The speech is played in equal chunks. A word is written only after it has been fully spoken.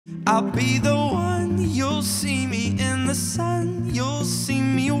I'll be the one, you'll see me in the sun. You'll see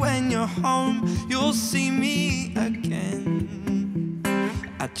me when you're home, you'll see me again.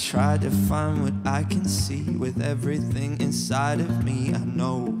 I try to find what I can see with everything inside of me. I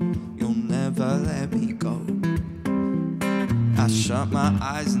know you'll never let me go. I shut my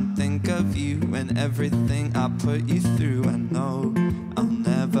eyes and think of you and everything I put you through. I know I'll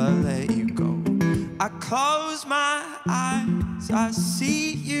never let you go. I close my eyes, I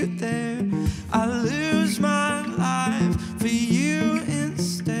see you there. I lose my life for you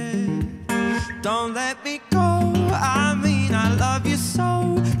instead. Don't let me go, I mean I love you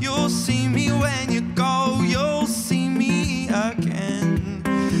so. You'll see